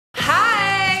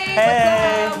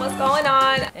Hey. What's going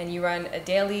on? And you run a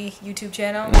daily YouTube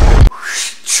channel.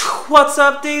 What's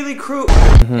up, Daily Crew?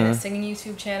 And a singing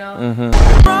YouTube channel.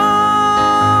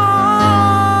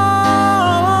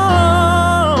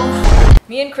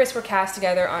 Me and Chris were cast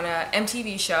together on a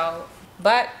MTV show,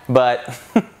 but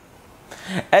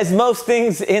as most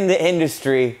things in the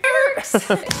industry.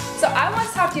 So I want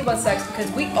to talk to you about sex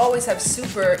because we always have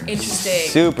super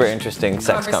interesting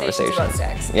sex conversations about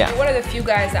sex. Yeah. You're one of the few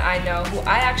guys that I know who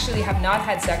I actually have not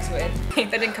had sex with.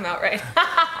 That didn't come out right.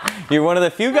 You're one of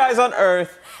the few guys on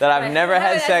earth that I've never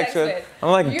had sex with. I'm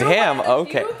like, You're damn, one of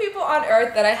the okay. few people on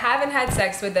earth that I haven't had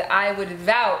sex with that I would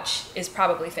vouch is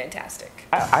probably fantastic.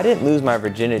 I didn't lose my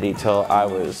virginity till I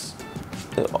was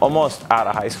almost out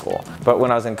of high school. But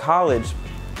when I was in college,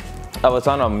 I was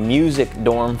on a music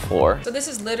dorm floor. So this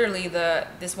is literally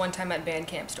this one time at band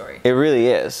camp story. It really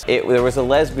is. There was a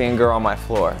lesbian girl on my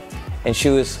floor, and she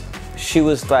was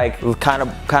like kind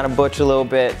of butch a little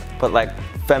bit, but like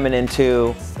feminine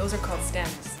too. Those are called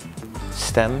stems.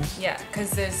 Stems? Yeah,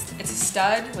 because it's a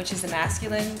stud, which is the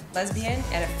masculine lesbian,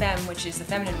 and a femme, which is the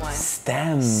feminine one.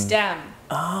 Stem. Stem.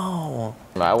 Oh.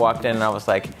 I walked in and I was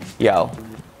like, yo,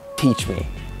 teach me.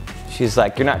 She's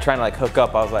like, you're not trying to like hook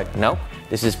up. I was like, nope,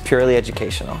 this is purely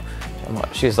educational.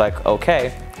 She's like,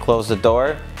 okay, close the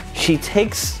door. She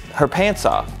takes her pants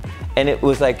off, and it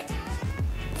was like,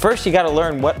 first you gotta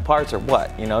learn what parts are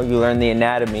what, you know? You learn the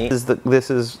anatomy.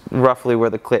 This is roughly where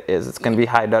the clit is. It's gonna be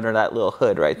hid under that little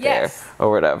hood right there,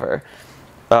 or whatever.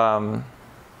 And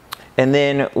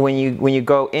then when you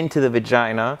go into the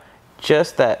vagina,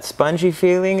 just that spongy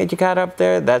feeling that you got up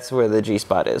there, that's where the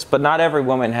G-spot is. But not every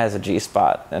woman has a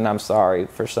G-spot, and I'm sorry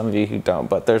for some of you who don't,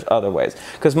 but there's other ways.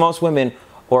 Because most women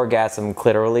orgasm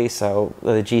clitorally, so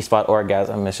the G-spot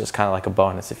orgasm is just kind of like a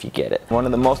bonus if you get it. One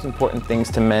of the most important things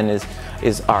to men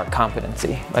is our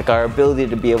competency, like our ability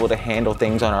to be able to handle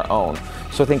things on our own.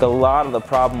 So I think a lot of the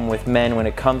problem with men when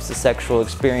it comes to sexual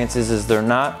experiences is they're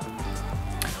not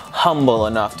humble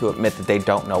enough to admit that they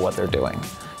don't know what they're doing.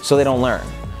 So they don't learn.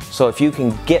 So if you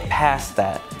can get past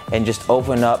that and just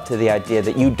open up to the idea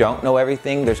that you don't know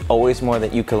everything, there's always more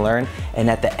that you can learn, and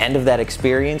at the end of that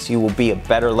experience, you will be a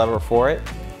better lover for it,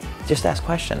 just ask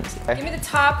questions. Give me the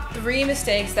top 3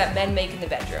 mistakes that men make in the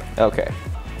bedroom. Okay.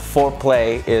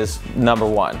 Foreplay is number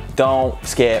 1. Don't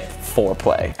skip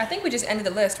foreplay. I think we just ended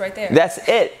the list right there. That's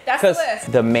it. That's the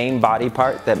list. The main body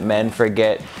part that men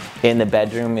forget in the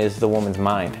bedroom is the woman's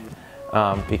mind.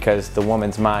 Because the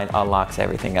woman's mind unlocks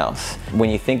everything else. When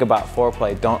you think about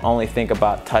foreplay, don't only think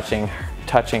about touching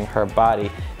her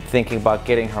body, thinking about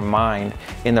getting her mind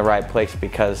in the right place,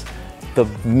 because the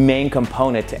main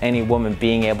component to any woman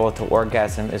being able to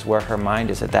orgasm is where her mind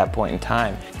is at that point in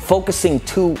time. Focusing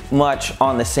too much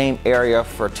on the same area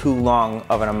for too long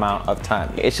of an amount of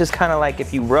time. It's just kind of like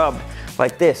if you rub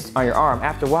like this on your arm,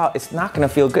 after a while, it's not gonna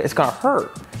feel good, it's gonna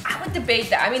hurt. I would debate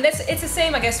that. I mean, it's the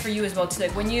same, I guess, for you as well too.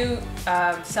 Like when you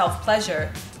self-pleasure,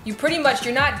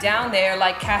 you're not down there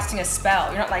like casting a spell.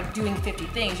 You're not like doing 50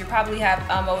 things. You probably have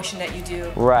a motion that you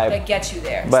do that gets you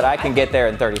there. But so I can get there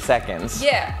in 30 seconds.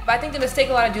 Yeah, but I think the mistake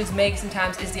a lot of dudes make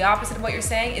sometimes is the opposite of what you're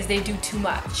saying, is they do too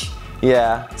much.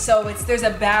 Yeah. So there's a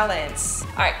balance.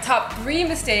 All right, top 3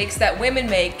 mistakes that women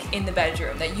make in the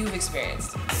bedroom that you've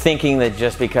experienced. Thinking that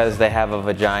just because they have a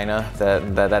vagina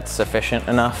that's sufficient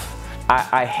enough.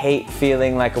 I hate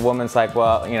feeling like a woman's like,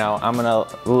 well, you know, I'm gonna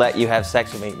let you have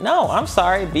sex with me. No, I'm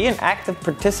sorry, be an active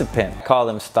participant. Call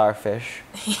them starfish.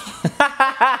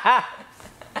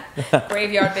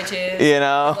 Graveyard bitches, you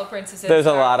know, little princesses, there's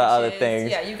a lot of bitches. other things.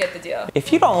 Yeah, you get the deal.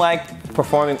 If you don't like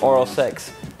performing oral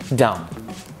sex, don't.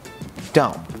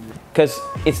 Because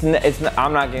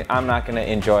I'm not gonna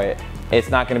enjoy it. It's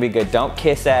not gonna be good. Don't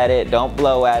kiss at it, don't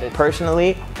blow at it.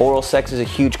 Personally, oral sex is a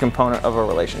huge component of a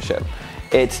relationship.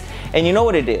 And you know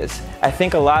what it is? I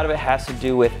think a lot of it has to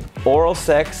do with oral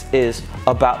sex is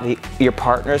about your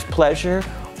partner's pleasure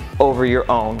over your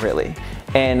own, really.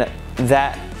 And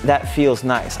that feels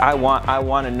nice. I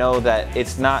want to know that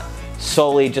it's not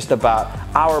solely just about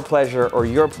our pleasure or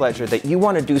your pleasure, that you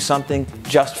want to do something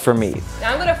just for me.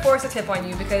 Now I'm gonna force a tip on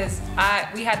you because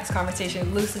we had this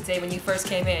conversation loosely today when you first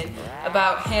came in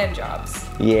about hand jobs.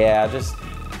 Yeah,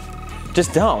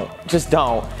 just don't.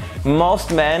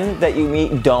 Most men that you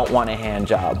meet don't want a hand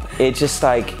job. It's just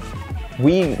like,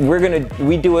 we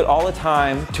do it all the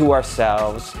time to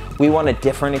ourselves. We want a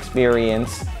different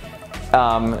experience.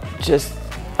 Just,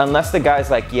 unless the guy's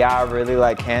like, yeah, I really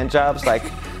like hand jobs, like,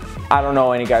 I don't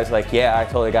know any guys like, yeah, I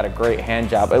totally got a great hand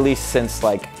job, at least since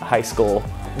like high school.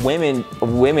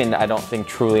 Women, I don't think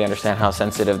truly understand how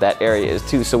sensitive that area is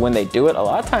too. So when they do it, a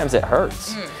lot of times it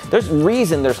hurts. There's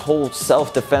reason there's whole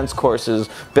self-defense courses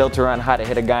built around how to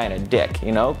hit a guy in a dick,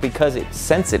 you know, because it's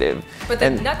sensitive. But the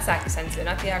nutsack is sensitive,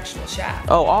 not the actual shaft.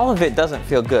 Oh, all of it doesn't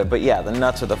feel good, but yeah, the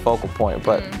nuts are the focal point.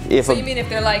 But if So you mean if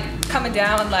they're like coming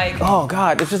down like... Oh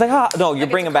God, it's just like, oh, no, you're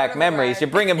Like bringing it's a back carnival memories. ride. You're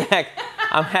bringing back,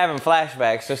 I'm having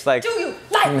flashbacks, just like... Do you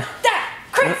like that,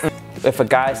 Chris? If a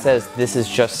guy says this is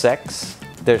just sex,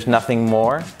 there's nothing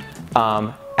more,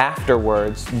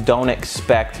 afterwards, don't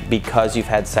expect because you've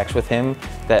had sex with him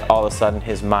that all of a sudden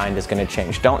his mind is gonna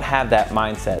change. Don't have that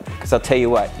mindset, because I'll tell you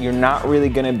what, you're not really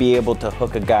gonna be able to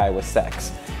hook a guy with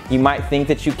sex. You might think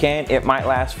that you can, it might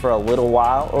last for a little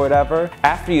while or whatever.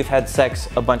 After you've had sex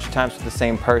a bunch of times with the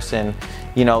same person,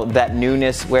 you know, that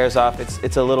newness wears off,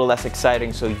 it's a little less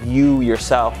exciting, so you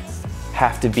yourself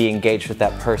have to be engaged with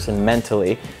that person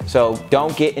mentally. So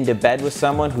don't get into bed with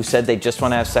someone who said they just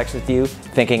want to have sex with you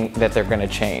thinking that they're going to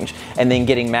change and then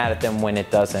getting mad at them when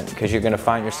it doesn't, because you're going to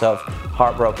find yourself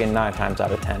heartbroken 9 times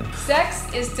out of 10.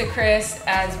 Sex is to Chris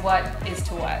as what is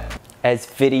to what? As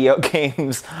video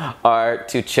games are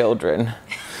to children.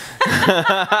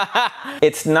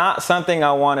 It's not something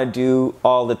I want to do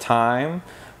all the time,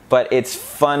 but it's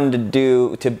fun to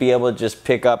do, to be able to just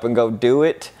pick up and go do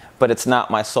it. But it's not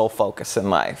my sole focus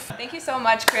in life. Thank you so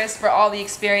much, Chris, for all the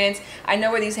experience. I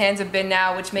know where these hands have been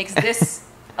now, which makes this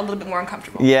a little bit more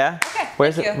uncomfortable. Yeah? Okay,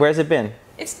 Where's thank it? you. Where's it been?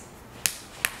 It's...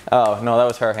 Oh, no, that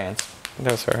was her hands.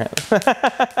 That was her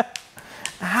hands.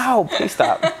 Ow, please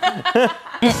stop.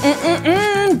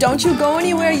 Don't you go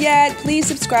anywhere yet. Please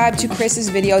subscribe to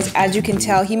Chris's videos. As you can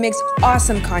tell, he makes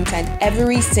awesome content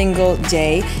every single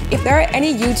day. If there are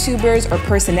any YouTubers or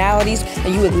personalities that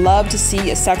you would love to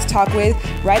see a sex talk with,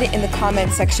 write it in the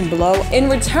comment section below. In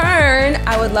return,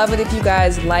 I would love it if you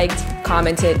guys liked,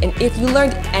 commented, and if you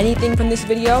learned anything from this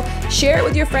video, share it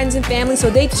with your friends and family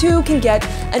so they too can get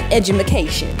an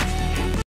edumacation.